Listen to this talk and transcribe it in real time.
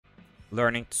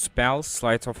learning to spell,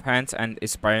 sleight of hand, and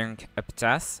inspiring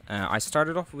epitaph. I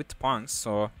started off with punks,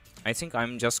 so I think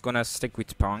I'm just gonna stick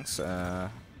with punks.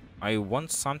 I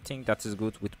want something that is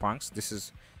good with punks. This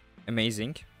is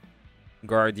amazing.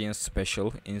 Guardian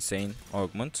special, insane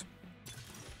augment,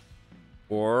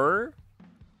 or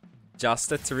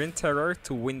just a twin terror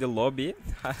to win the lobby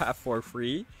for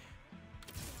free.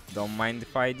 Don't mind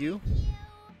if I do.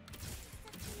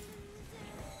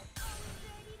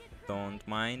 Don't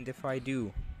mind if I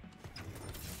do.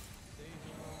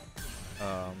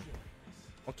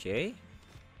 Okay.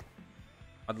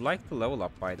 I'd like to level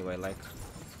up, by the way, like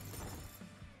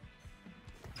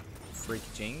freak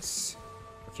Jinx.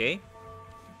 Okay.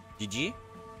 GG.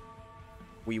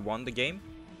 We won the game.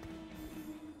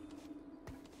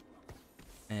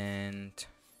 And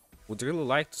would really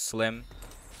like to slam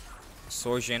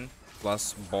Sojin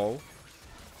plus Bow.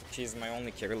 She's my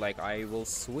only carry. Like, I will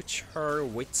switch her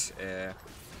with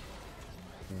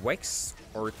Wex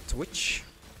or Twitch,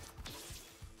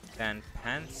 then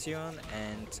Pantheon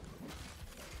and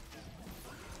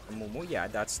Mumu. Yeah,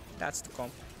 that's the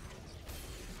comp.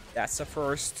 That's the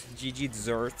first GG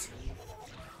dessert.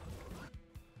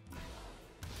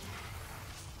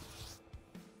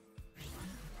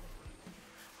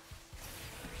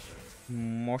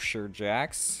 Mosher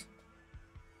Jax.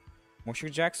 Mosher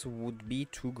Jax would be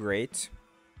too great.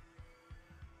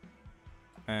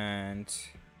 And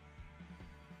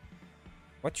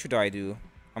what should I do?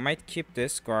 I might keep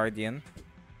this Guardian.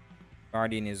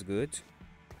 Guardian is good.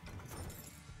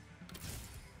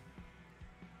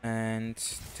 And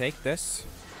take this.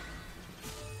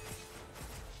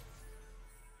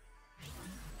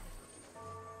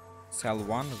 Sell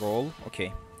one, roll.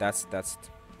 Okay, that's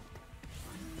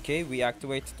okay. We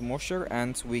activated Mosher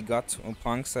and we got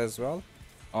punks as well.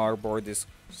 Our board is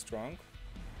strong.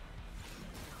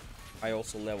 I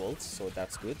also leveled, so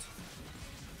that's good.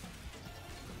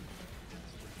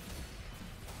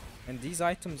 And these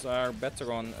items are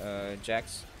better on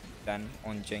Jax than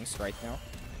on Jinx right now.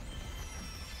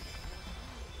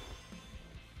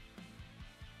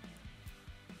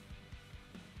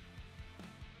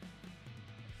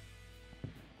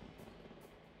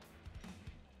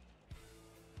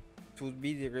 It would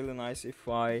be really nice if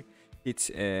I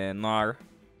hit Gnar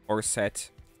or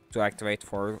Set to activate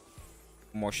for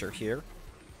Mosher here.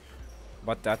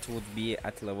 But that would be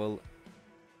at level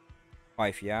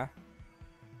 5, yeah.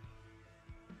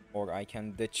 Or I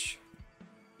can ditch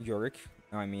Yorick,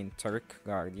 I mean Turk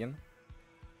Guardian.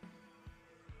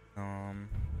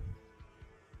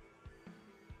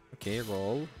 Okay,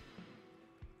 roll.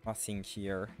 Nothing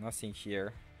here, nothing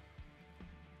here.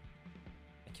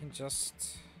 I can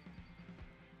just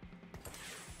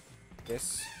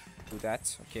this, do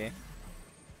that, okay.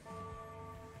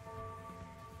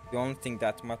 The only thing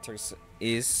that matters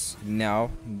is now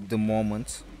the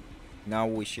moment. Now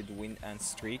we should win and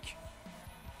streak.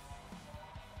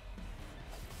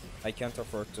 I can't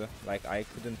afford to, like, I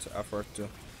couldn't afford to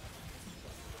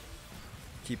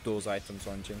keep those items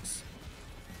on Jinx.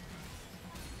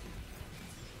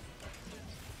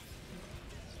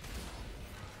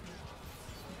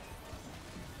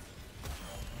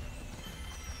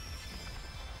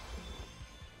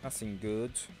 Nothing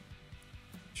good.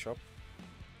 Shop.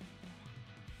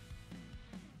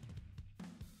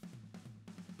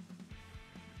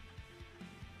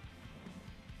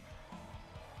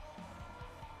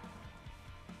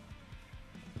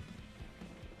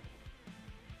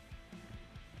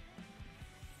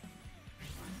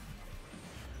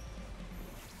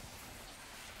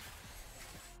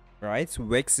 Right,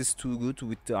 Vex is too good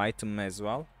with the item as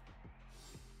well.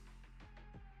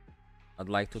 I'd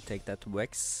like to take that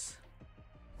Vex.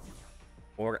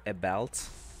 Or a belt.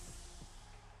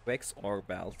 Vex or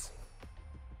belt.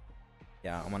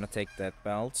 Yeah, I'm gonna take that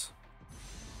belt.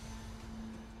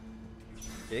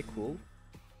 Okay, cool.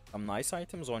 Some nice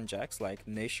items on Jax, like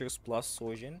Nashor's plus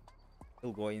Sojin.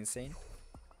 He'll go insane.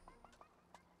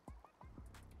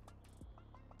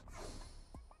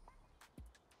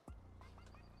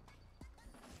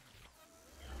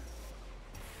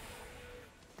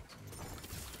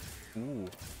 Ooh.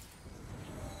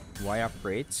 Why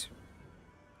upgrade?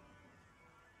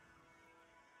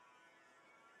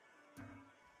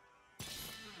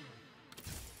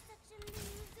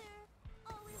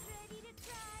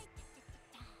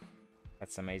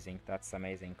 That's amazing,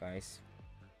 guys.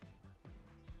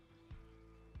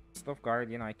 Instead of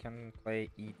Guardian, I can play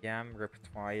EDM, Rapid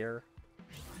Fire.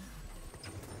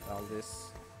 All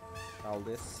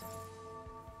this.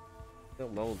 Still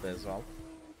load as well.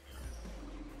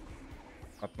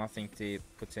 But nothing to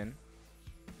put in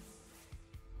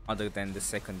other than the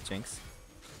second Jinx.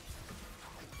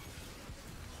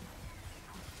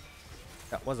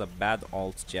 That was a bad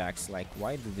ult, Jax. Like,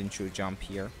 why didn't you jump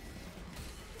here?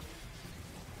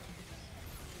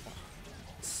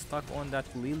 Stuck on that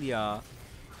Lilia.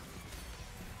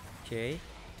 Okay.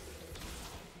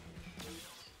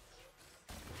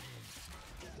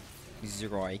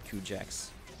 0 IQ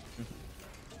Jax.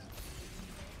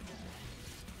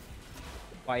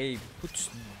 If I put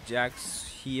Jax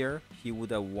here, he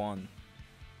would have won.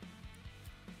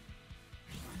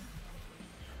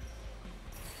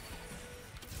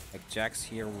 Like, Jax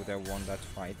here would have won that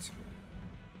fight.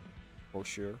 For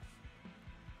sure.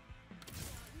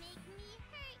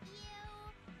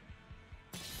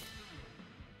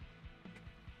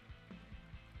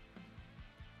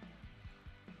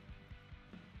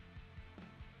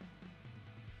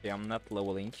 Okay, I'm not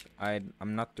leveling.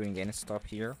 I'm not doing any stuff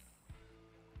here.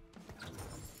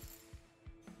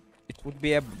 It would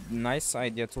be a nice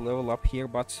idea to level up here,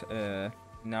 but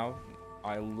now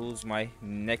I lose my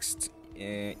next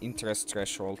interest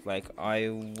threshold. Like, I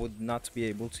would not be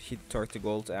able to hit 30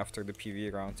 gold after the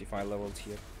PV round if I leveled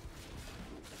here.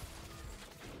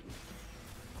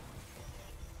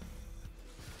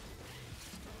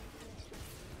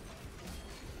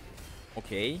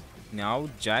 Okay, now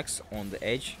Jax on the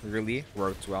edge really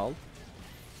worked well.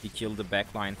 He killed the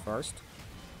backline first.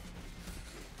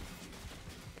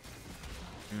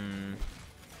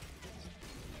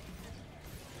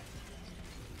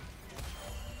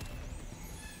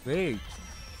 Wait.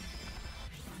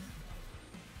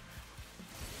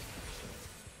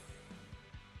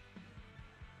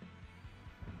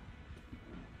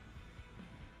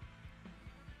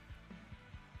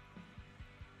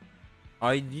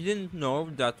 I didn't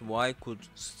know that Y could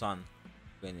stun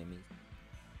enemies.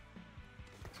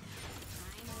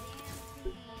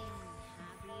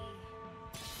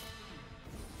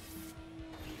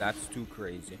 That's too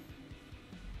crazy.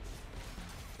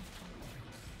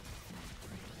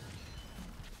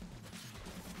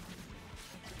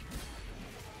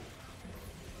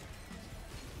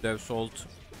 There's ult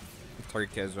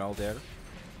trick as well there.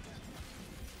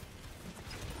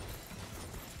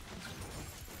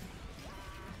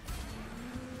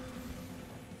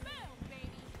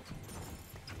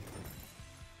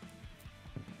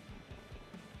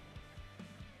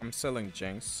 I'm selling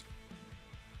Jinx.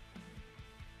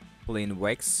 Playing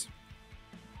Vex.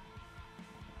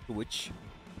 Twitch.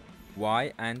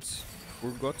 Y and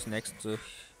Urgot next to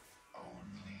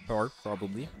her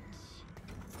probably.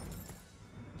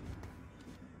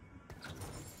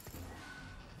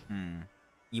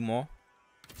 Emo.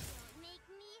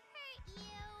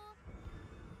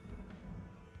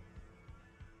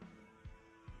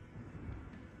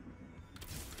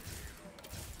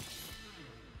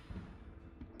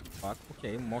 Fuck,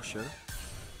 okay, Mosher.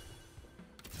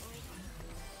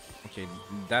 Okay,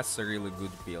 that's a really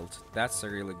good build. That's a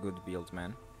really good build,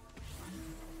 man.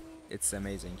 It's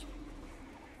amazing.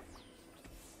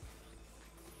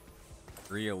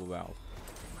 Real well.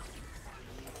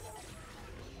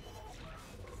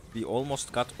 We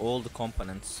almost got all the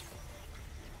components.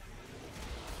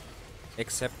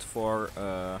 Except for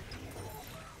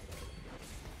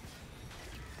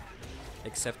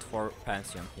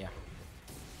Pantheon, yeah.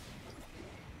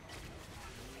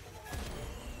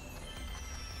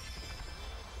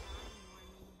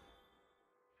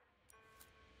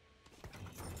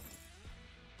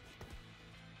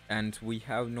 And we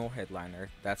have no headliner.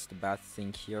 That's the bad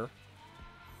thing here.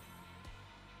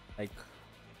 Like,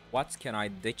 what can I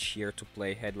ditch here to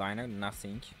play headliner?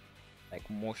 Nothing. Like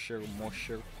Mosher,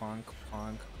 Punk,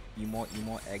 Emo,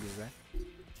 Exe.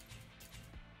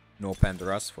 No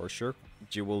Pandoras for sure.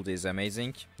 Jeweled is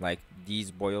amazing. Like, these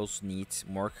boils need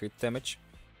more crit damage.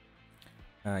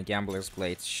 Gambler's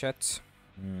Blade shit.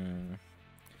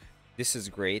 This is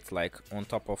great, like on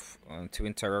top of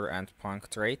Twin Terror and Punk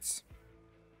traits.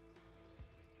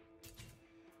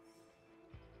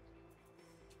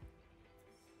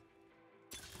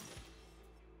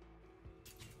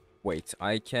 Wait,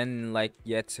 I can like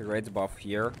get red buff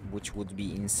here, which would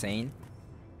be insane.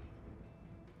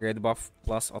 Red buff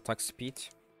plus attack speed.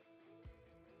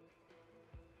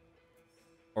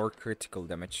 Or critical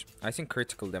damage. I think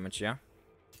critical damage, yeah.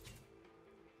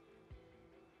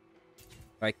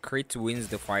 Like, crit wins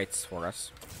the fights for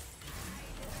us.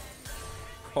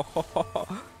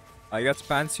 I got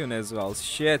Pantheon as well.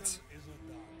 Shit.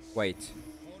 Wait.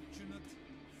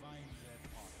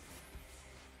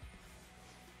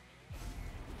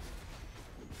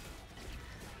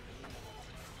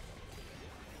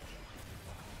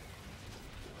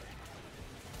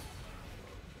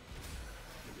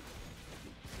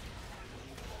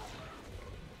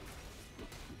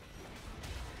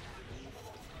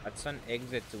 That's an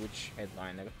exit to which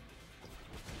headliner?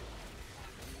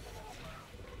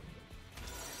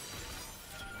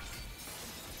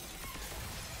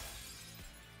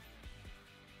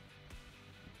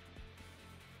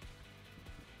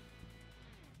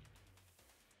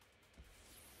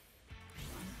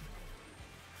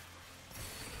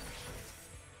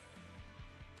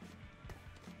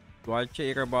 Do I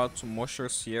care about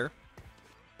motions here?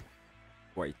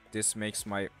 Wait, this makes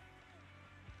my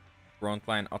front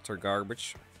line utter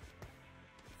garbage.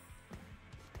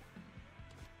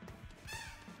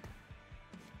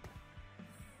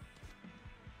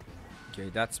 Okay,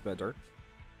 that's better.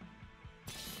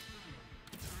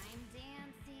 I'm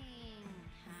dancing,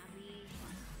 happy.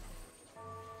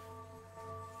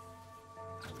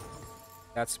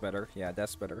 That's better. Yeah,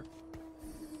 that's better.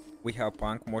 We have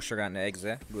Punk, Mosher, and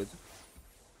Exe. Good.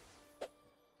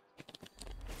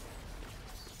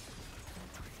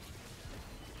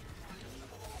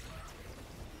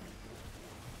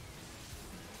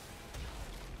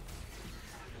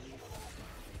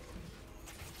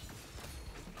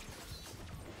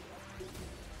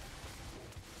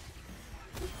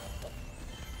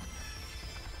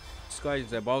 This guy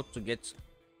is about to get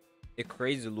a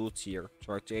crazy loot here.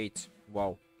 38.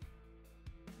 Wow.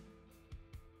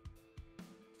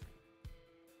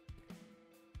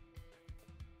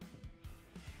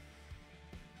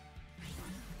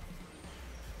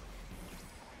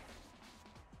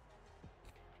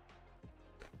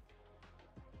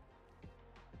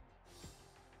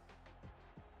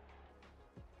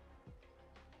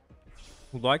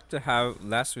 Would like to have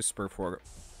Last Whisper for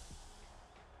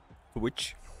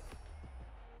Twitch.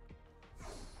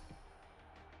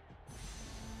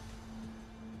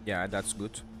 Yeah, that's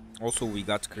good. Also, we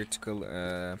got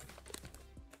critical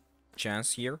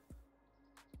chance here.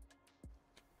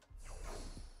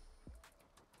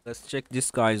 Let's check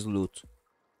this guy's loot.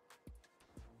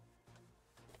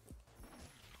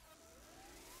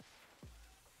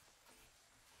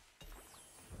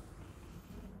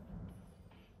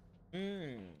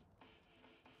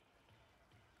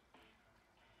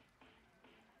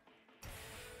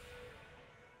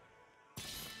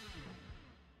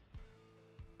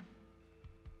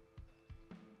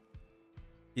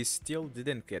 He still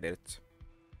didn't get it.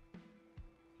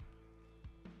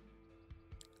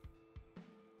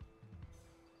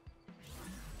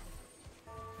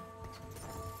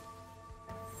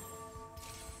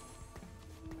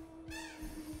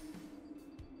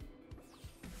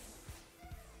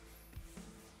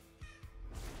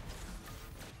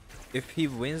 If he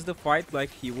wins the fight, like,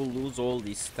 he will lose all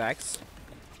these stacks,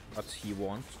 but he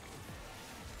won't.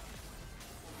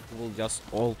 He will just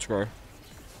ultra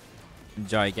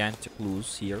gigantic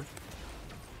lose here.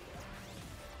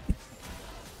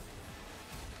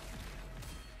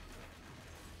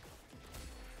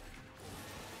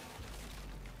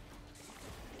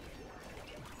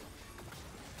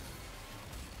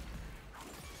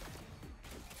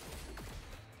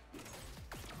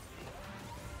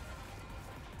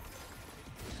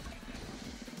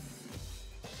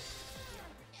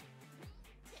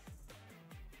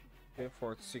 Okay,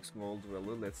 46 gold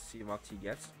value. Let's see what he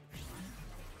gets.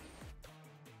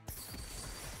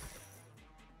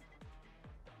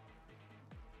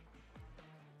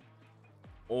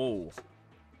 Oh,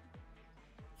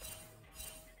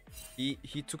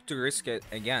 he took the risk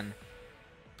again.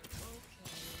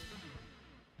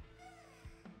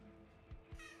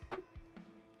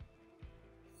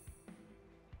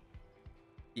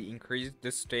 He increased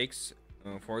the stakes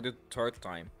for the third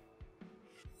time,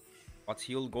 but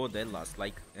he'll go dead last.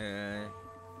 Like,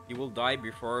 he will die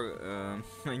before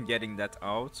getting that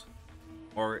out,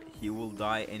 or he will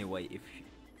die anyway if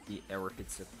he ever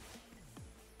hits it.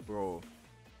 Bro.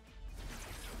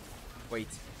 Wait.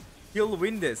 He'll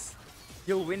win this.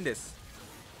 He'll win this.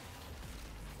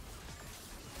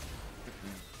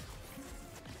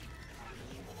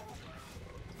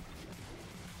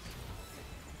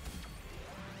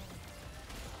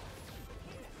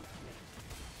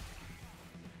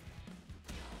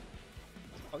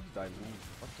 How did I lose?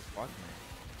 What the fuck, man?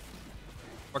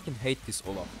 Fucking hate this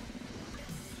Olaf.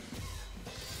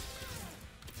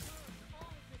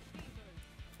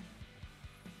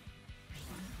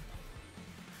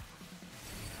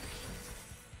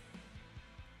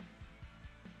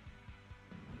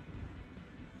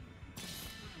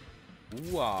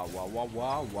 Wah wah wah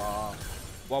wah wah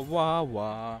wah wah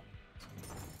wah.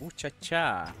 Ooh cha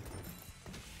cha.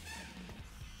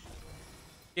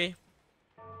 Okay,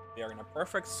 we are in a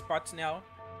perfect spot now.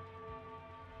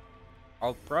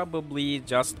 I'll probably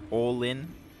just all in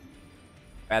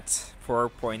at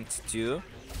 4.2.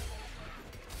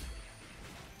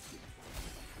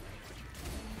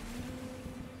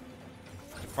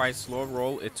 If I slow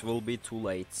roll, it will be too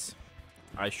late.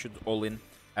 I should all in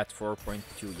at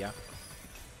 4.2, yeah.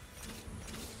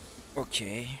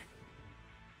 Okay.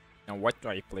 Now what do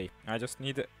I play? I just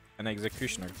need an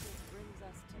executioner.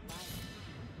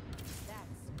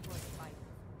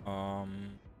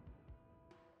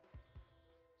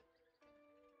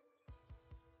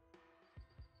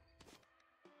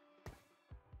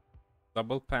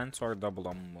 Double pants or double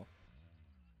ammo?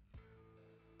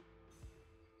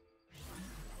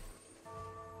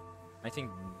 I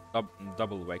think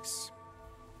double wax.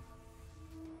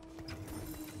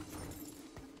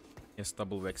 Yes,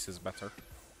 double wax is better.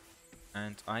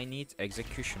 And I need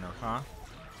executioner, huh?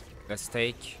 Let's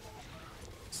take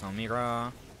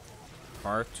Samira,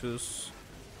 Artus,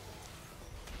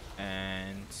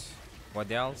 and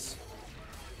what else?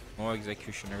 More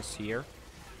executioners here.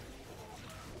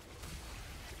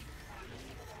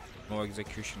 More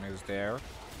executioners there.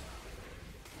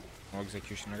 More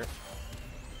executioner.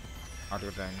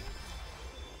 Other than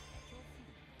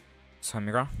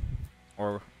Samira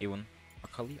or even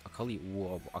Akali. Akali,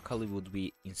 whoa, Akali would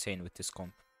be insane with this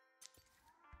comp.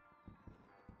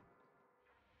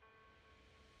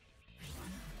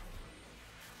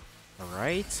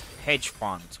 Alright, hedge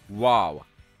fund. Wow.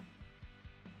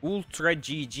 Ultra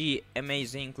GG,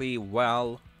 amazingly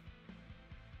well.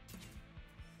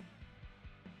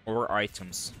 Or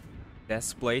items.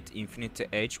 Deathblade, Infinity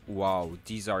Edge. Wow,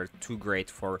 these are too great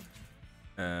for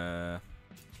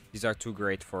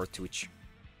Twitch.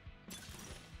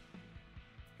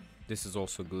 This is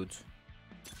also good.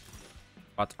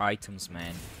 But items,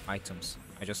 man. Items.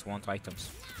 I just want items.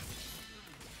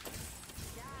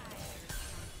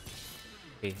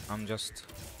 Okay, I'm just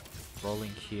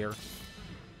rolling here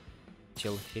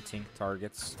till hitting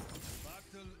targets.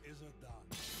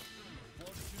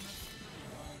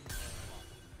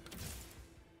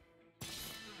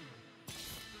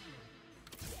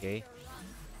 Okay.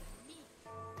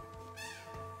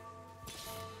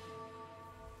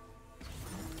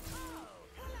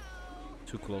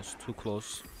 Too close, too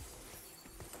close.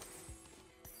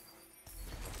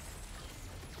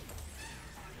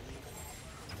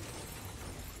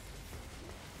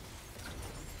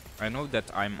 I know that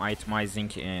I'm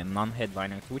itemizing a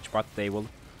non-headliner Twitch, but they will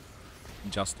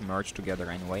just merge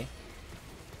together anyway.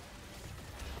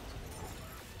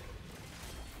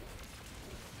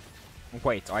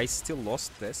 Wait, I still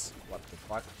lost this? What the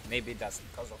fuck? Maybe that's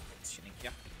because of positioning,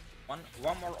 yeah. One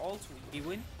more ult, we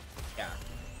win? Yeah,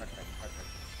 perfect, perfect.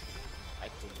 I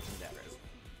could do that as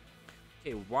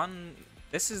well. Okay,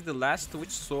 this is the last Twitch,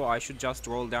 so I should just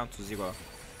roll down to 0.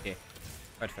 Okay,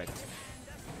 perfect.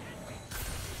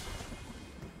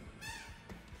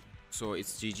 So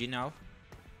it's GG now.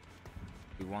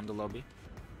 We won the lobby.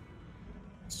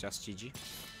 It's just GG.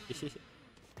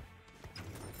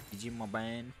 GG, my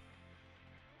man.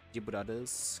 GG,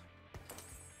 brothers.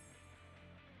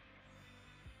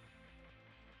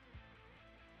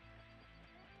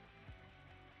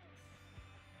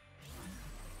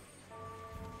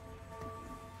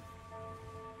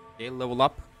 Okay, level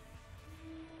up.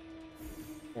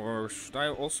 Or should I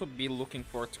also be looking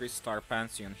for 3-star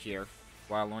Pantheon here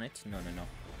while on it? No, no, no.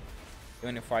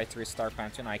 Even if I 3-star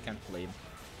Pantheon, I can't play him.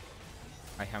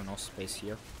 I have no space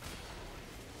here.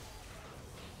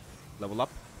 Level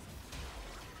up.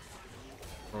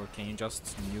 Or can you just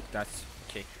nuke that?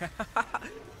 Okay.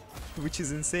 Which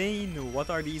is insane. What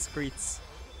are these crits?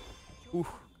 Ooh,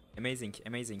 amazing,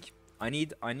 amazing. I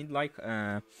need like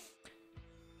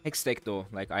Hex deck though.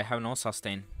 Like I have no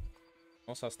sustain.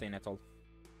 No sustain at all.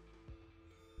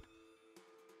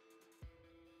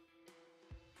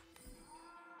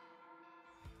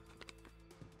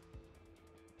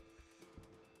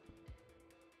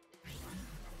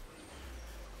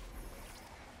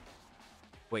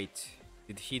 Wait,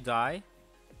 did he die?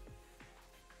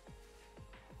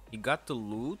 He got the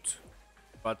loot,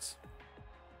 but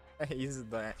he's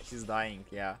dying,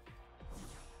 yeah.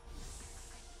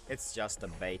 It's just a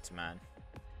bait, man.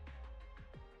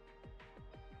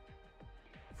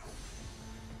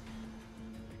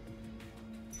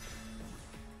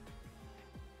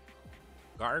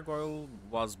 Gargoyle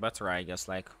was better, I guess.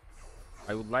 Like,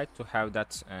 I would like to have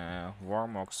that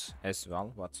Warmox as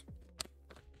well, but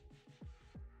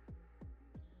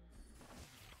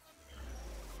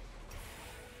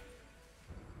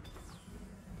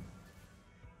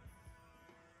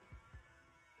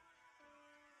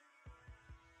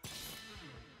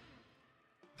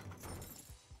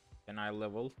can I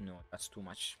level? No, that's too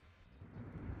much.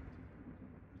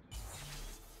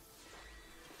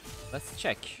 Let's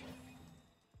check.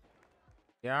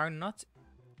 They are not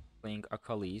playing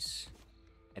Akalis.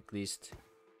 At least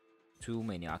too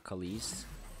many Akalis.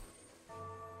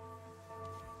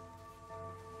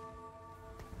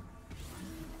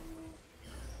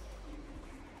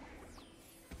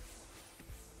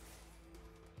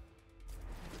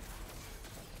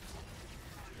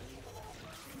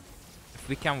 If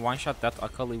we can one-shot that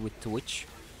Akali with Twitch,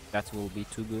 that will be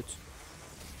too good.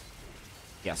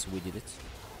 Yes, we did it.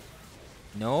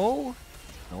 No!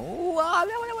 No!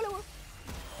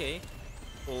 Okay,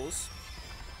 close.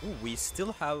 Ooh, we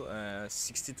still have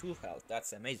 62 health.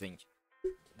 That's amazing.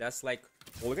 That's like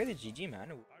already GG, man.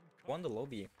 We won the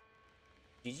lobby.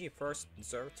 GG first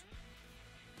dessert.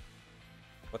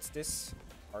 What's this?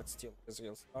 Heartsteel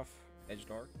Israel stuff.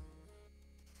 Edgelord.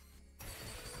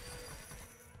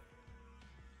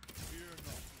 Fear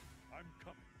not, I'm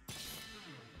coming.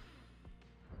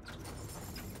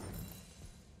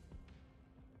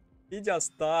 He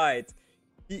just died.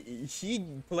 He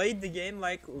played the game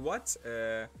like what?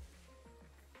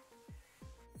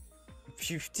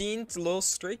 15th low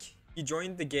streak. He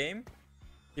joined the game.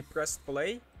 He pressed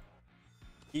play.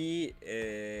 He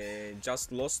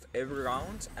just lost every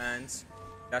round, and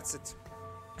that's it.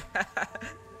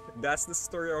 That's the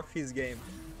story of his game.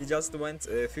 He just went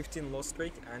 15 low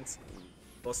streak and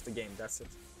lost the game. That's it.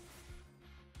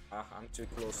 Ah, I'm too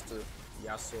close to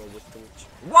Yasuo with Twitch.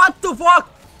 What the fuck?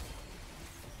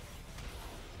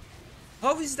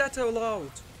 How is that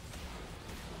allowed?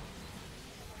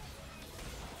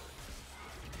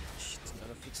 Shit,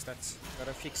 gotta fix that.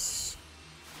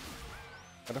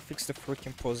 Gotta fix the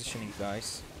freaking positioning,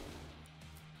 guys.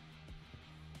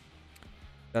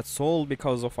 That's all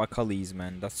because of Akali's,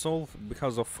 man. That's all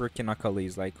because of freaking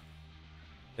Akali's. Like,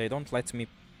 they don't let me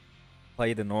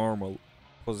play the normal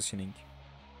positioning.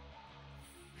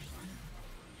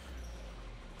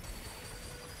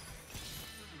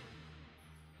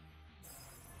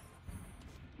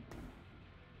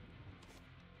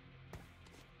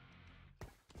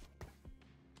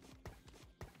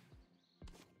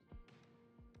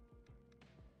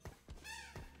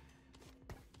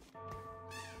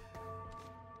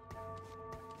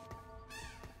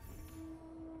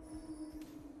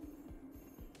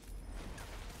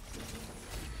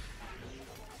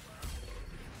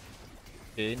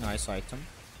 Okay, nice item.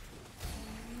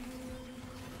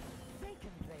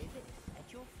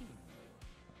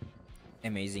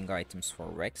 Amazing items for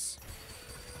Rex.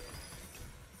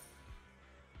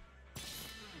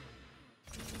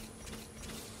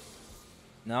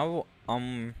 Now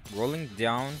I'm rolling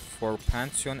down for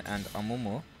Pantheon and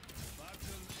Amumu.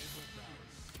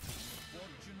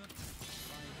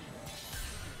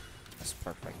 That's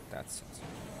perfect, that's it.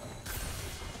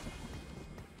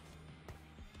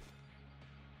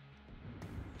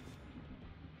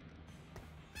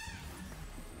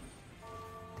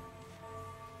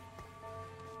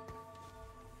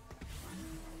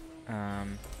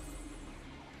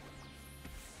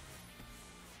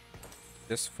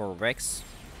 This for Rex.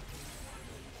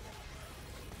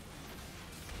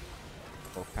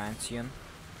 For Pantheon.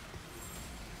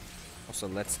 Also,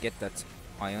 let's get that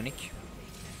Ionic.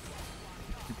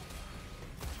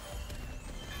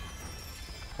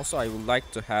 Also, I would like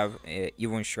to have a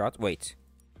even shot. Wait.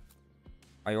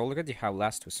 I already have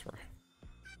Last Whisper.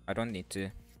 I don't need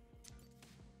to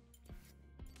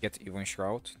get even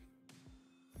shroud.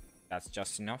 That's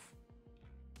just enough.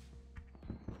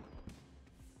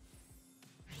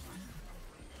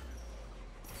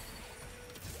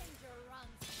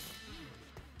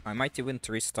 I might even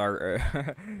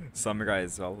 3-star Samurai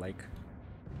as well, like.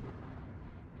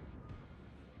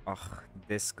 Ugh,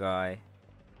 this guy.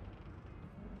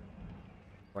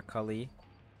 Akali.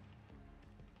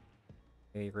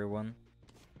 Everyone.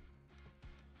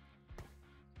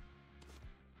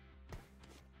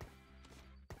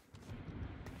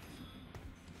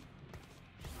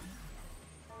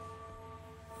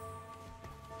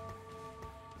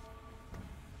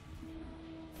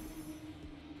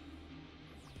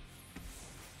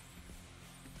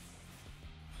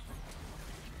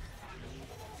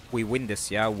 We win this,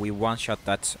 yeah. We one-shot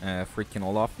that freaking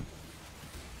Olaf.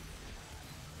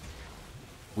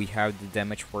 We have the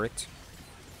damage for it.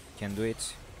 Can do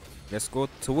it. Let's go.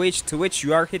 Twitch, Twitch,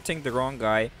 you are hitting the wrong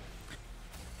guy.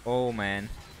 Oh, man.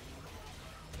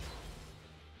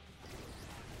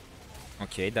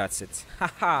 Okay, that's it.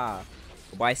 Haha.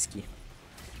 Obayski.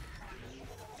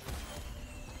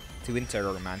 Twin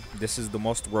Terror, man. This is the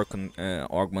most broken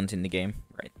augment in the game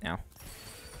right now.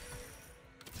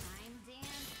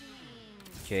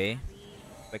 Okay.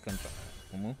 Second.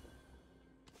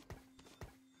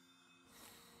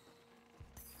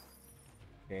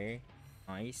 Okay.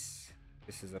 Nice.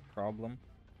 This is a problem.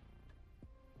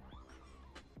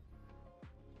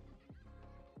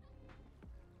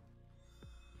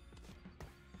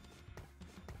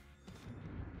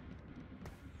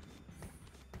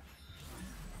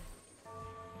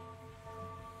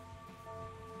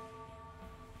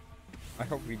 I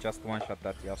hope we just one-shot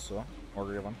that Yasuo or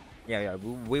Riven. Yeah,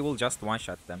 we will just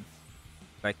one-shot them.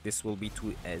 Like, this will be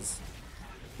 2S.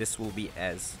 This will be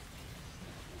S.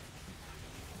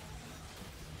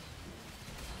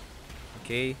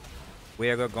 Okay.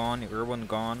 Vega gone, Irwin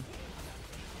gone,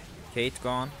 Kate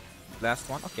gone. Last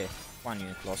one. Okay, 1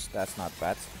 unit lost. That's not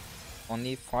bad.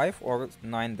 Only 5 or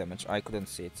 9 damage. I couldn't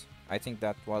see it. I think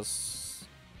that was...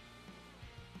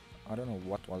 I don't know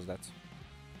what was that.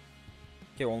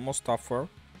 Okay, almost top 4.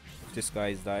 If this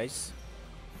guy dies.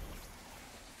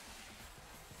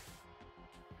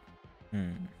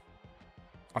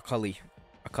 Akali.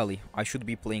 Akali. I should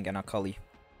be playing an Akali.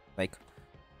 Like...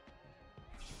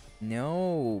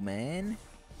 No, man.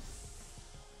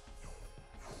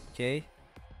 Okay.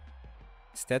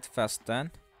 Steadfast then.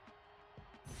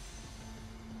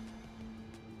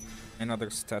 Another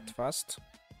steadfast.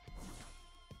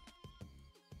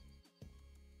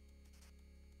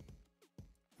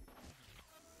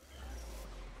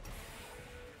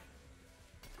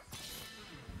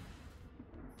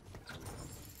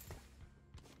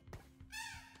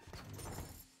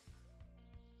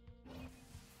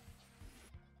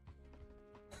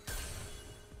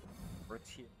 Right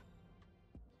here.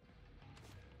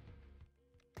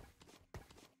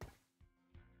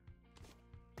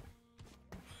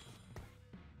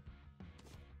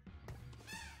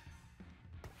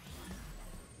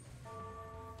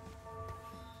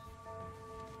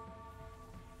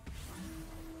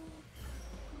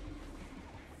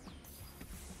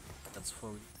 That's for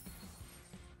you.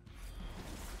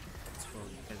 That's for you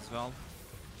as well.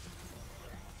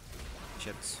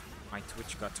 Shit, my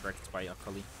Twitch got wrecked by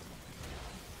Akali.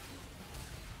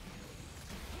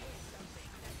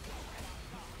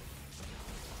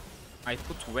 I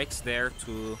put Wex there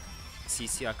to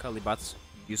CC Akali, but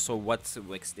you saw what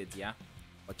Wex did, yeah?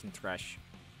 Fucking trash.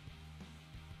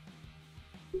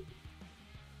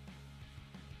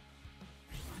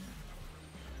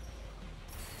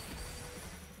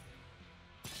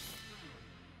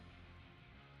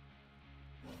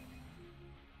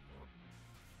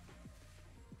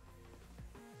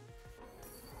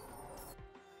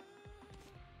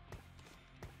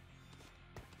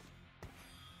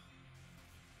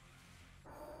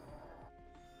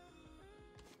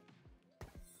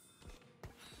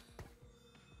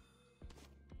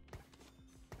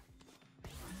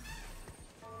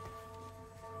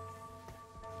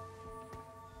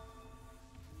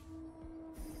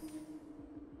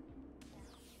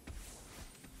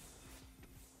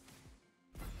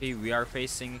 Okay, we are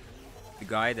facing the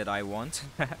guy that I want.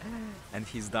 And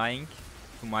he's dying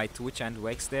to my Twitch and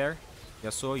Wex there.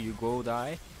 Yasuo, you go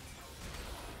die.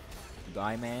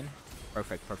 Die, man.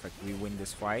 Perfect, perfect. We win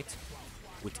this fight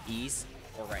with ease.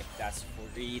 Alright, that's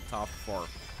 3 top 4.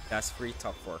 That's 3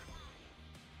 top 4.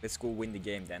 Let's go win the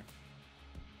game then.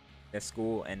 Let's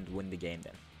go and win the game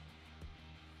then.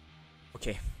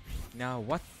 Okay, now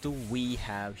what do we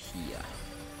have here?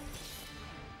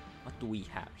 What do we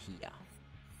have here?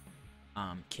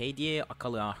 KDA,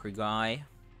 Akali Ahri guy.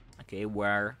 Okay,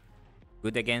 we're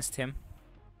good against him.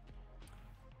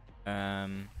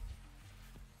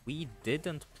 We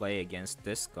didn't play against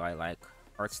this guy like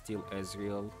Heartsteel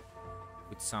Ezreal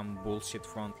with some bullshit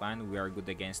frontline. We are good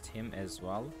against him as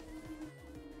well.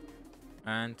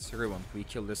 And Ruin, we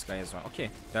killed this guy as well. Okay,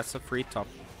 that's a free top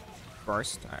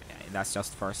first. That's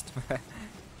just first.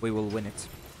 We will win it.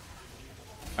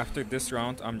 After this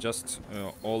round, I'm just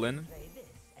all in.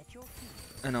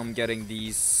 And I'm getting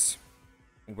these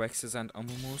Wexes and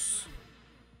Amumus.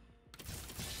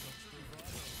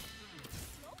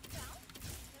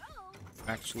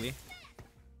 Actually.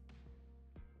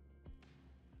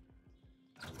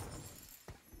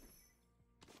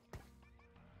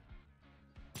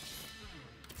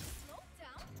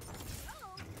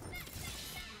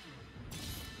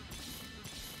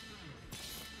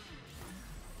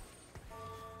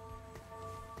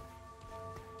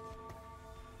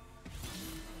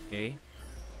 Okay.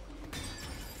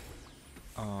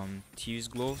 Thieves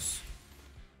gloves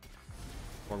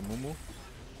for Mumu.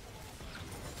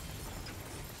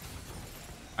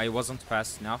 I wasn't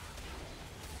fast enough,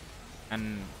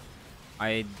 and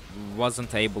I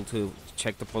wasn't able to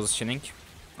check the positioning.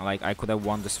 Like, I could have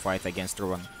won this fight against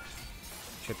Ruin.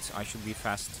 Shit, I should be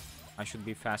fast. I should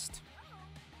be fast.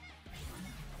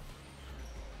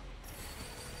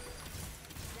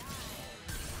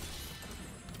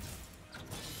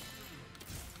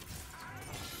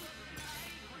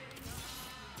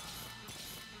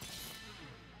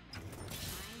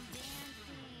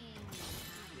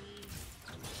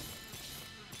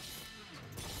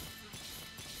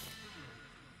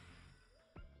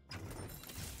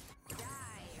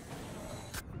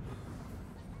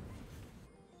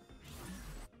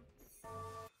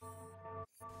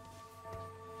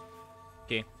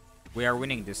 Okay, we are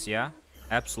winning this, yeah?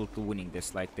 Absolutely winning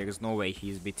this. Like, there is no way he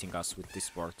is beating us with this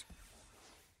board.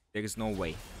 There is no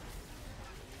way.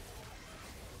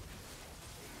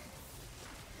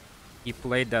 He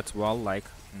played that well, like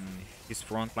his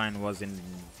front line was in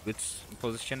good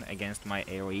position against my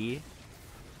AoE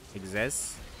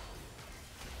Exes.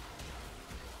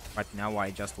 But now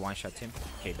I just one-shot him.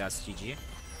 Okay, that's GG.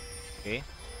 Okay,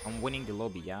 I'm winning the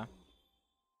lobby, yeah.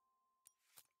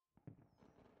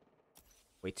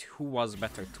 Wait, who was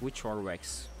better, Twitch or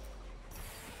Vex?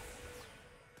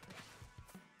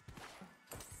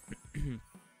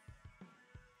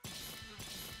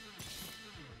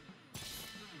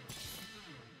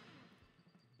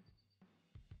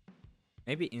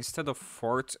 Maybe instead of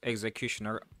 4th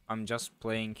Executioner, I'm just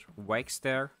playing Vex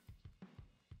there.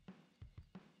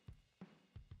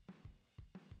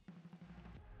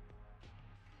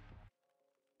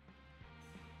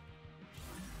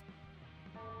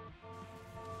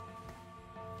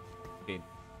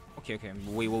 Okay,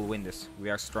 we will win this.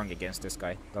 We are strong against this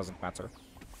guy. Doesn't matter.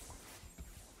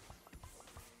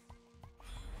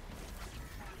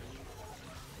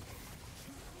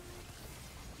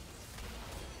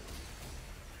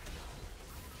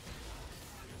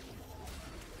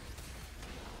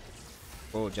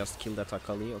 Oh, just kill that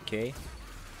Akali. Okay.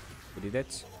 We did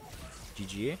it.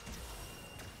 GG.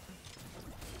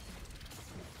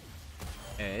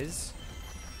 Is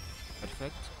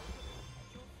perfect.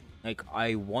 Like,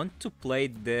 I want to play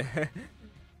the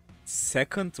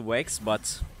second Vex, but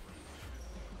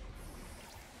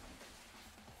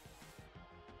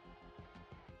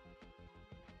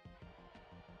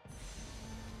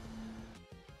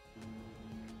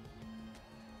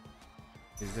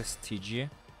is this TG?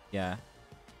 Yeah.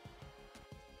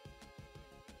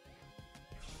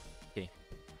 Okay.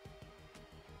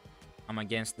 I'm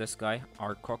against this guy,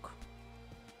 Arkok.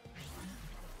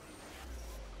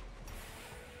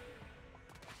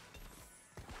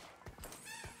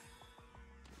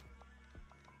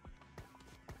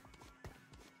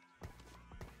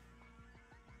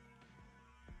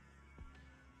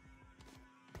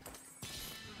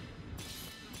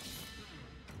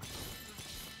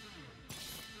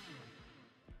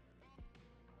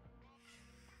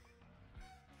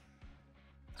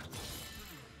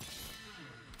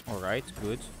 Alright,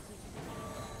 good.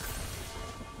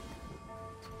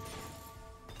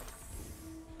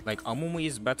 Like, Amumu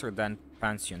is better than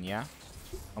Pantheon, yeah?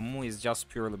 Amumu is just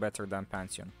purely better than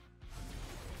Pantheon.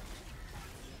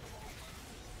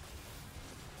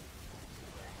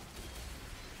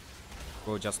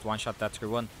 Bro, just one-shot that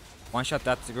Riven. One-shot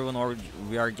that Riven or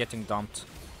we are getting dumped.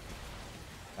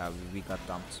 Yeah, we got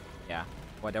dumped. Yeah,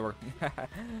 whatever.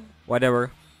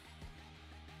 Whatever.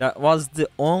 That was the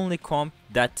only comp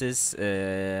that is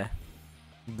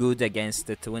good against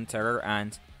the Twin Terror,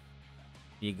 and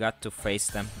we got to face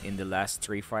them in the last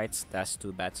 3 fights. That's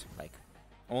too bad. Like,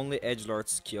 only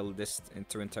Edgelords killed this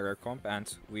Twin Terror comp,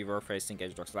 and we were facing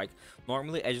Edgelords. Like,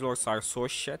 normally Edgelords are so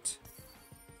shit.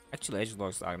 Actually,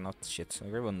 Edgelords are not shit.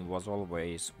 Riven was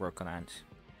always broken, and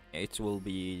it will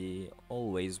be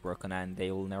always broken, and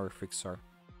they will never fix her.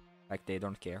 Like, they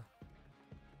don't care.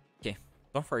 Okay.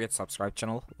 Don't forget to subscribe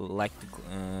channel, like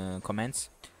the comments,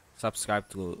 subscribe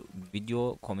to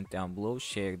video, comment down below,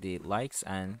 share the likes,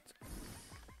 and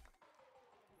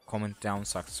comment down,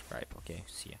 subscribe. Okay,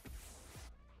 see ya.